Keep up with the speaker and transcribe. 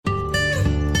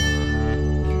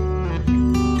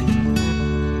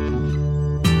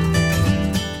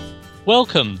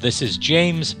Welcome, this is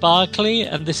James Barclay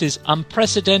and this is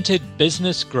Unprecedented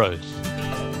Business Growth.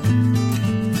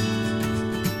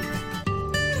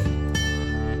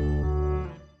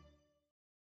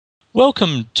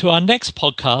 Welcome to our next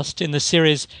podcast in the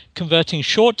series Converting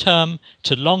Short-Term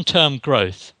to Long-Term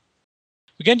Growth.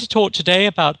 We're going to talk today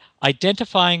about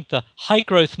identifying the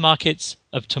high-growth markets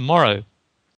of tomorrow.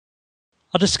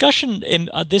 Our discussion in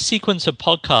this sequence of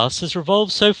podcasts has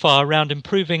revolved so far around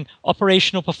improving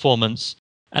operational performance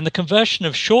and the conversion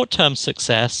of short-term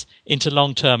success into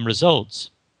long-term results.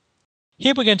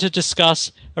 Here we're going to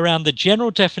discuss around the general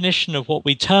definition of what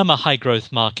we term a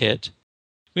high-growth market.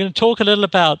 We're going to talk a little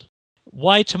about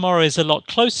why tomorrow is a lot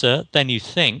closer than you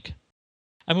think,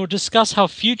 and we'll discuss how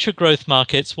future growth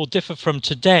markets will differ from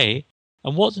today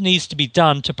and what needs to be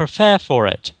done to prepare for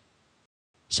it.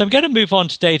 So I'm going to move on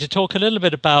today to talk a little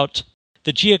bit about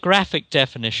the geographic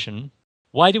definition.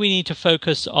 Why do we need to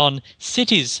focus on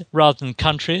cities rather than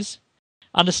countries?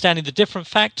 Understanding the different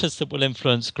factors that will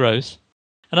influence growth.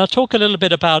 And I'll talk a little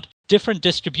bit about different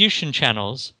distribution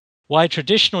channels, why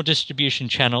traditional distribution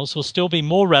channels will still be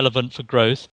more relevant for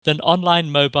growth than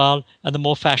online, mobile, and the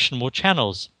more fashionable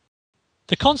channels.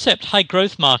 The concept high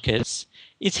growth markets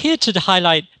is here to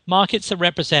highlight markets that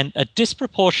represent a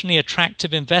disproportionately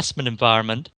attractive investment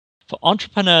environment for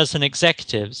entrepreneurs and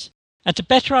executives, and to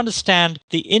better understand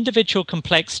the individual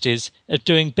complexities of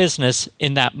doing business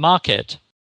in that market.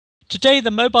 Today,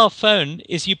 the mobile phone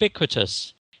is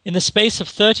ubiquitous. In the space of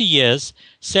 30 years,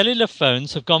 cellular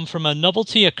phones have gone from a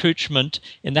novelty accoutrement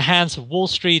in the hands of Wall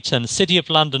Street and City of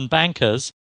London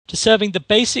bankers to serving the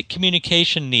basic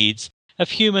communication needs of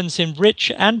humans in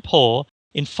rich and poor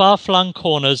in far-flung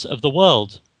corners of the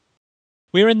world.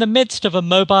 We are in the midst of a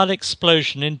mobile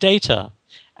explosion in data.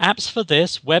 Apps for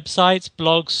this, websites,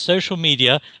 blogs, social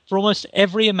media for almost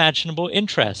every imaginable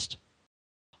interest.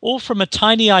 All from a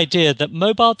tiny idea that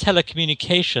mobile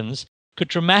telecommunications could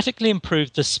dramatically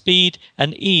improve the speed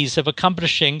and ease of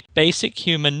accomplishing basic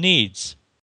human needs.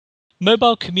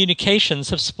 Mobile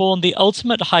communications have spawned the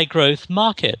ultimate high-growth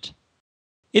market.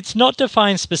 It's not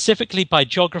defined specifically by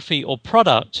geography or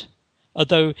product,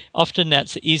 although often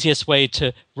that's the easiest way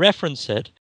to reference it,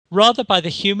 rather by the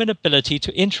human ability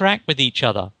to interact with each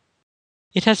other.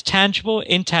 It has tangible,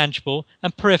 intangible,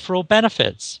 and peripheral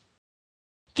benefits.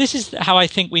 This is how I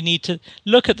think we need to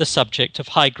look at the subject of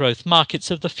high-growth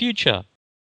markets of the future.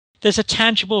 There's a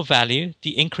tangible value,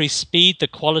 the increased speed, the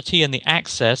quality, and the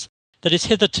access that has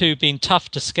hitherto been tough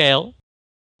to scale.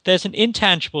 There's an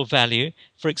intangible value,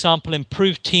 for example,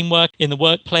 improved teamwork in the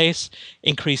workplace,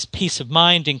 increased peace of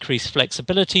mind, increased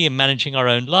flexibility in managing our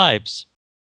own lives.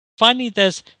 Finally,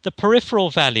 there's the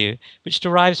peripheral value, which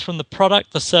derives from the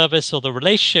product, the service, or the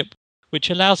relationship,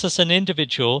 which allows us an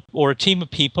individual or a team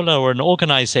of people or an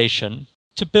organization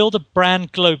to build a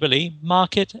brand globally,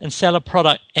 market and sell a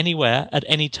product anywhere at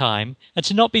any time, and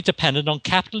to not be dependent on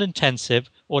capital-intensive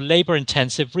or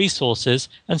labor-intensive resources,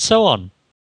 and so on.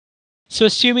 So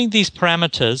assuming these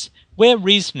parameters, where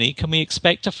reasonably can we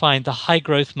expect to find the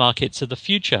high-growth markets of the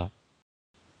future?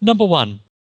 Number one,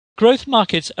 growth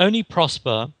markets only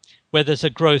prosper where there's a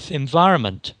growth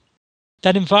environment.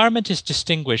 That environment is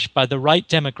distinguished by the right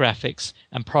demographics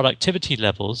and productivity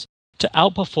levels to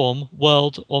outperform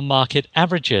world or market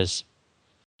averages.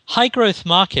 High-growth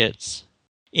markets,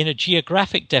 in a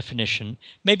geographic definition,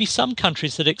 may be some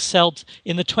countries that excelled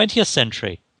in the 20th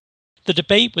century. The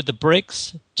debate with the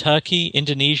BRICS, Turkey,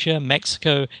 Indonesia,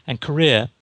 Mexico, and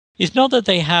Korea is not that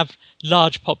they have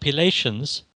large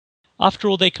populations, after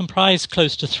all they comprise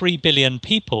close to 3 billion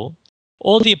people,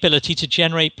 or the ability to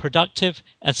generate productive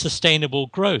and sustainable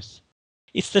growth.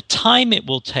 It's the time it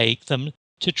will take them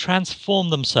to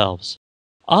transform themselves.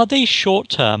 Are they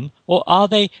short-term or are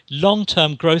they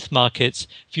long-term growth markets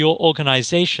for your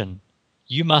organization?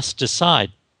 You must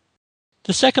decide.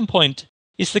 The second point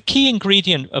is the key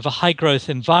ingredient of a high-growth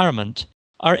environment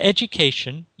are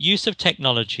education, use of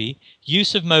technology,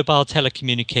 use of mobile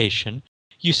telecommunication,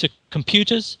 use of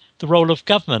computers, the role of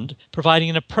government providing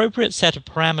an appropriate set of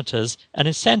parameters and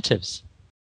incentives.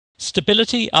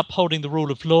 Stability, upholding the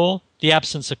rule of law, the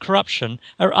absence of corruption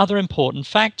are other important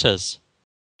factors.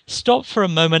 Stop for a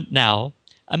moment now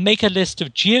and make a list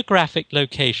of geographic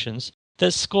locations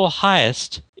that score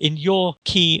highest in your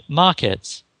key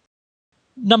markets.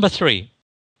 Number three.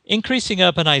 Increasing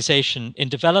urbanization in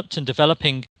developed and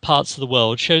developing parts of the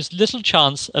world shows little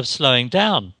chance of slowing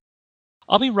down.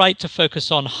 Are we right to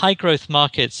focus on high-growth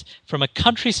markets from a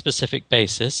country-specific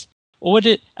basis, or would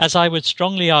it, as I would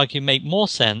strongly argue, make more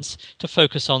sense to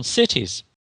focus on cities?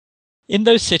 In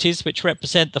those cities which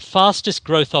represent the fastest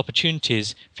growth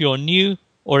opportunities for your new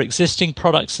or existing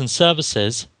products and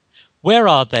services, where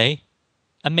are they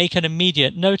and make an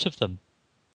immediate note of them.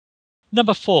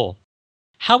 Number 4.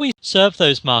 How we serve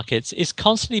those markets is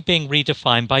constantly being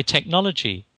redefined by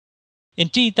technology.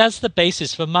 Indeed, that's the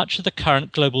basis for much of the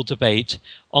current global debate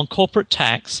on corporate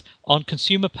tax on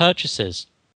consumer purchases.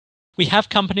 We have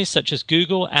companies such as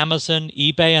Google, Amazon,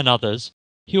 eBay, and others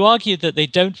who argue that they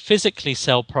don't physically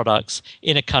sell products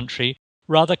in a country,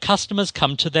 rather customers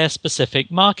come to their specific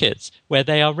markets where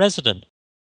they are resident.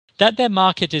 That their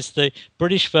market is the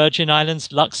British Virgin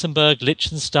Islands, Luxembourg,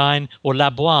 Liechtenstein, or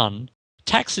Labuan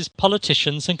taxes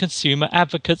politicians and consumer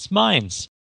advocates' minds.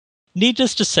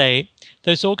 Needless to say,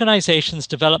 those organizations'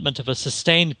 development of a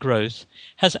sustained growth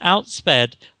has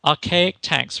outsped archaic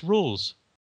tax rules.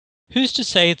 Who's to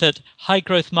say that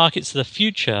high-growth markets of the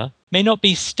future may not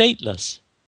be stateless?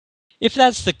 If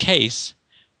that's the case,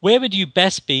 where would you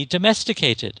best be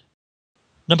domesticated?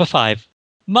 Number 5.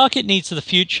 Market needs of the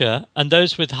future and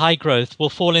those with high growth will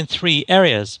fall in 3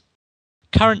 areas.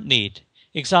 Current need,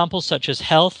 examples such as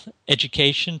health,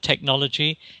 education,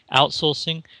 technology,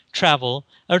 outsourcing, travel,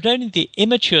 are only the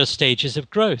immature stages of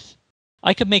growth.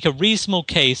 I could make a reasonable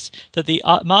case that the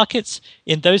markets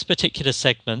in those particular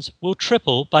segments will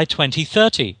triple by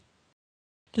 2030.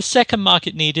 The second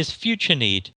market need is future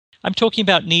need. I'm talking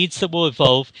about needs that will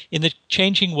evolve in the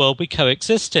changing world we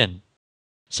coexist in,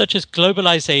 such as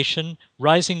globalization,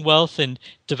 rising wealth in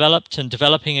developed and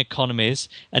developing economies,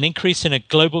 an increase in a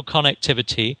global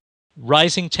connectivity,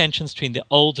 rising tensions between the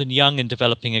old and young in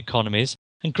developing economies,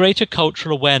 and greater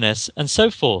cultural awareness, and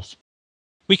so forth.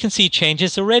 We can see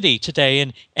changes already today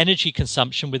in energy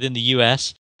consumption within the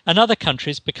US and other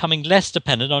countries becoming less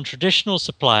dependent on traditional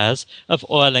suppliers of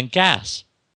oil and gas.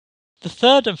 The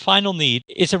third and final need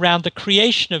is around the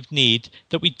creation of need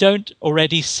that we don't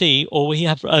already see or we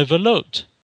have overlooked.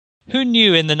 Who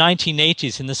knew in the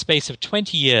 1980s, in the space of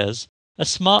 20 years, a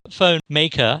smartphone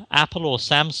maker, Apple or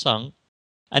Samsung,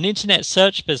 an internet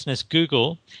search business,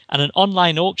 Google, and an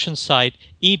online auction site,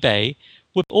 eBay,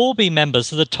 would all be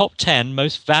members of the top 10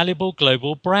 most valuable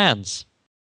global brands?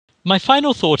 My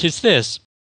final thought is this.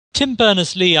 Tim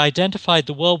Berners-Lee identified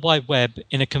the World Wide Web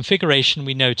in a configuration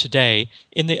we know today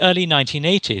in the early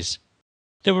 1980s.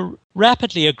 There were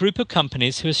rapidly a group of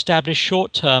companies who established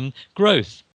short-term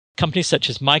growth, companies such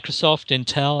as Microsoft,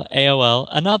 Intel, AOL,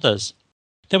 and others.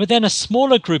 There were then a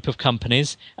smaller group of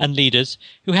companies and leaders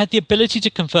who had the ability to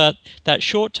convert that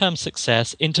short-term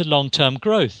success into long-term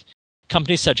growth,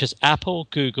 companies such as Apple,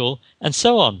 Google, and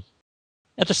so on.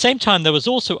 At the same time, there was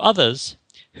also others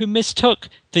who mistook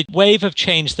the wave of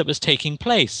change that was taking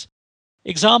place.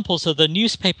 Examples are the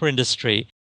newspaper industry,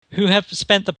 who have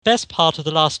spent the best part of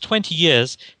the last 20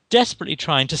 years desperately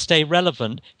trying to stay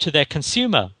relevant to their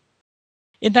consumer.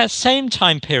 In that same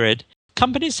time period,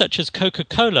 companies such as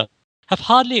Coca-Cola have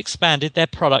hardly expanded their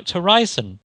product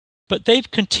horizon, but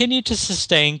they've continued to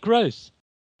sustain growth.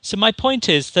 So my point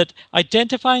is that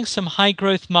identifying some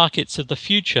high-growth markets of the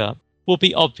future will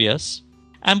be obvious,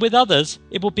 and with others,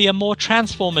 it will be a more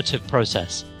transformative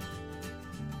process.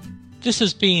 This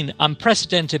has been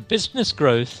Unprecedented Business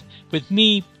Growth with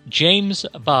me, James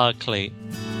Barclay.